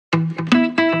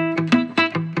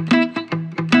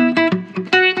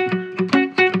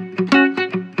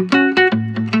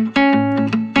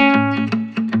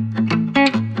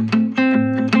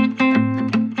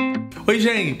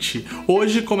Gente,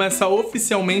 hoje começa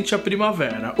oficialmente a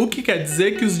primavera, o que quer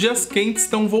dizer que os dias quentes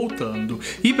estão voltando.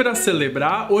 E para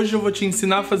celebrar, hoje eu vou te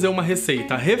ensinar a fazer uma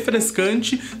receita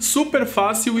refrescante, super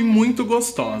fácil e muito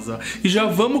gostosa. E já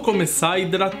vamos começar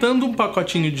hidratando um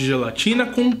pacotinho de gelatina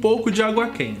com um pouco de água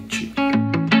quente.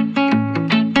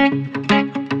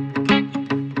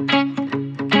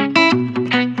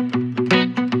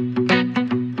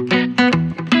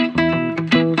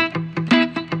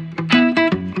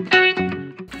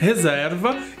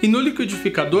 Reserva, e no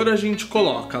liquidificador a gente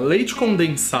coloca leite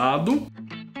condensado,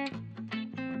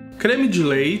 creme de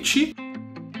leite,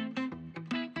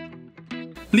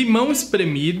 limão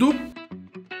espremido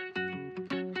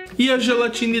e a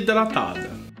gelatina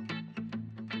hidratada.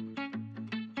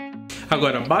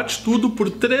 Agora bate tudo por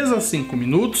 3 a 5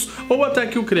 minutos ou até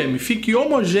que o creme fique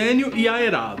homogêneo e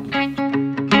aerado.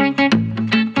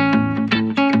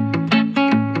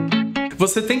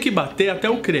 Você tem que bater até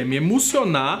o creme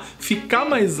emulsionar, ficar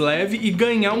mais leve e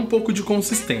ganhar um pouco de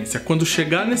consistência. Quando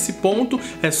chegar nesse ponto,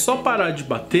 é só parar de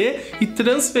bater e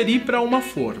transferir para uma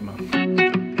forma.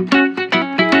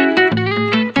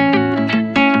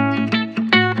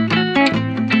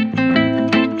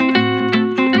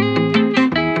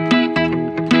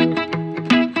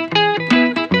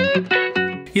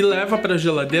 E leva para a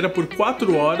geladeira por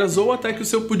 4 horas ou até que o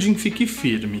seu pudim fique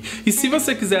firme. E se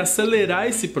você quiser acelerar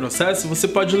esse processo, você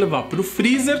pode levar para o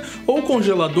freezer ou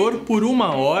congelador por 1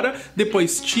 hora,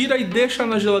 depois tira e deixa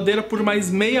na geladeira por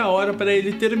mais meia hora para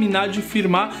ele terminar de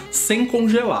firmar sem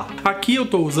congelar. Aqui eu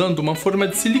estou usando uma forma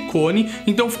de silicone,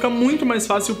 então fica muito mais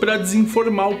fácil para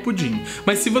desenformar o pudim.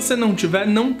 Mas se você não tiver,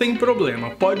 não tem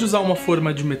problema, pode usar uma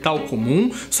forma de metal comum,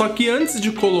 só que antes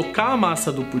de colocar a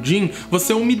massa do pudim,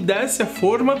 você umedece a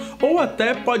forma ou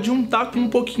até pode untar com um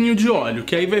pouquinho de óleo,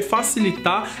 que aí vai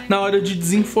facilitar na hora de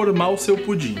desenformar o seu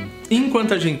pudim.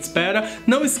 Enquanto a gente espera,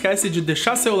 não esquece de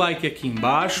deixar seu like aqui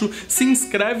embaixo, se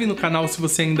inscreve no canal se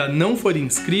você ainda não for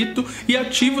inscrito e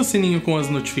ativa o sininho com as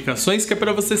notificações, que é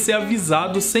para você ser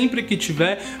avisado sempre que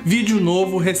tiver vídeo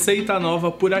novo, receita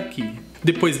nova por aqui.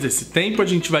 Depois desse tempo, a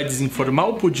gente vai desenformar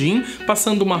o pudim,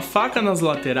 passando uma faca nas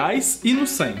laterais e no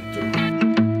centro.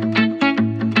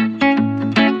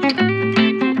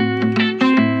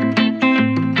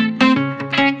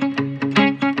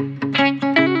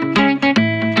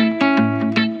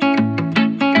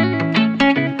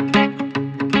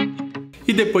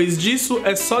 E depois disso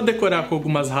é só decorar com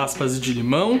algumas raspas de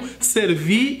limão,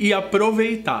 servir e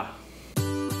aproveitar.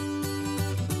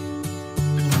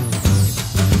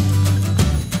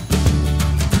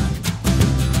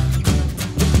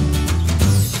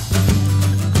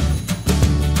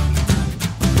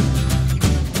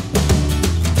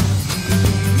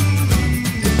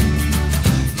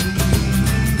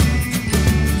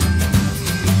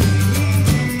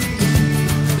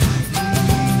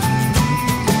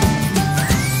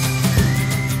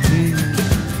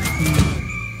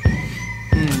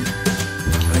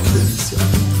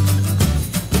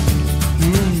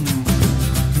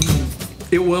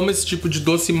 Eu amo esse tipo de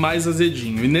doce mais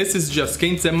azedinho, e nesses dias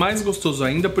quentes é mais gostoso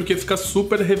ainda porque fica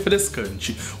super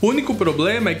refrescante. O único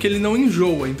problema é que ele não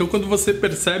enjoa, então quando você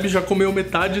percebe já comeu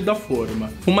metade da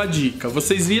forma. Uma dica,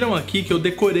 vocês viram aqui que eu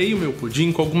decorei o meu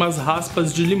pudim com algumas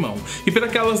raspas de limão, e para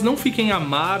que elas não fiquem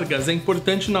amargas é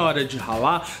importante na hora de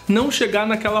ralar não chegar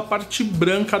naquela parte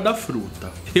branca da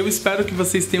fruta. Eu espero que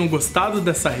vocês tenham gostado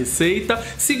dessa receita.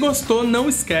 Se gostou, não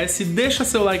esquece, deixa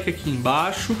seu like aqui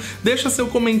embaixo, deixa seu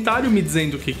comentário me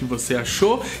dizendo o que você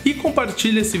achou e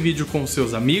compartilha esse vídeo com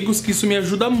seus amigos, que isso me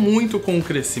ajuda muito com o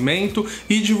crescimento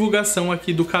e divulgação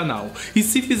aqui do canal. E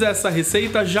se fizer essa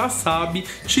receita, já sabe,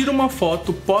 tira uma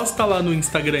foto, posta lá no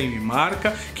Instagram e me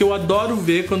marca, que eu adoro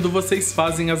ver quando vocês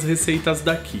fazem as receitas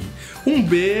daqui. Um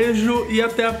beijo e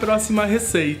até a próxima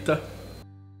receita!